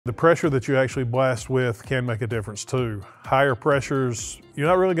The pressure that you actually blast with can make a difference too. Higher pressures, you're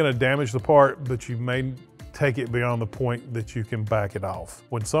not really going to damage the part, but you may take it beyond the point that you can back it off.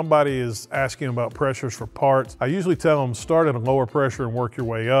 When somebody is asking about pressures for parts, I usually tell them start at a lower pressure and work your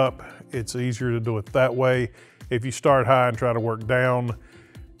way up. It's easier to do it that way. If you start high and try to work down,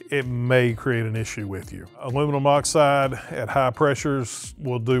 it may create an issue with you. Aluminum oxide at high pressures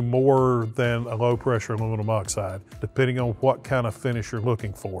will do more than a low pressure aluminum oxide, depending on what kind of finish you're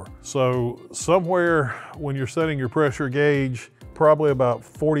looking for. So somewhere when you're setting your pressure gauge, probably about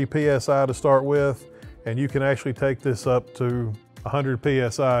 40 PSI to start with, and you can actually take this up to 100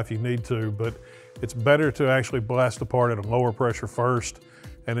 PSI if you need to, but it's better to actually blast the part at a lower pressure first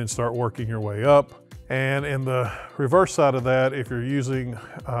and then start working your way up. And in the reverse side of that, if you're using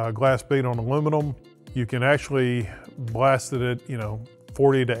glass bead on aluminum, you can actually blast it at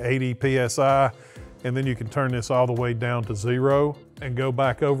 40 to 80 PSI, and then you can turn this all the way down to 0 and go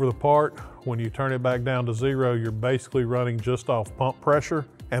back over the part. When you turn it back down to 0, you're basically running just off pump pressure,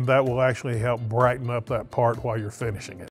 and that will actually help brighten up that part while you're finishing it.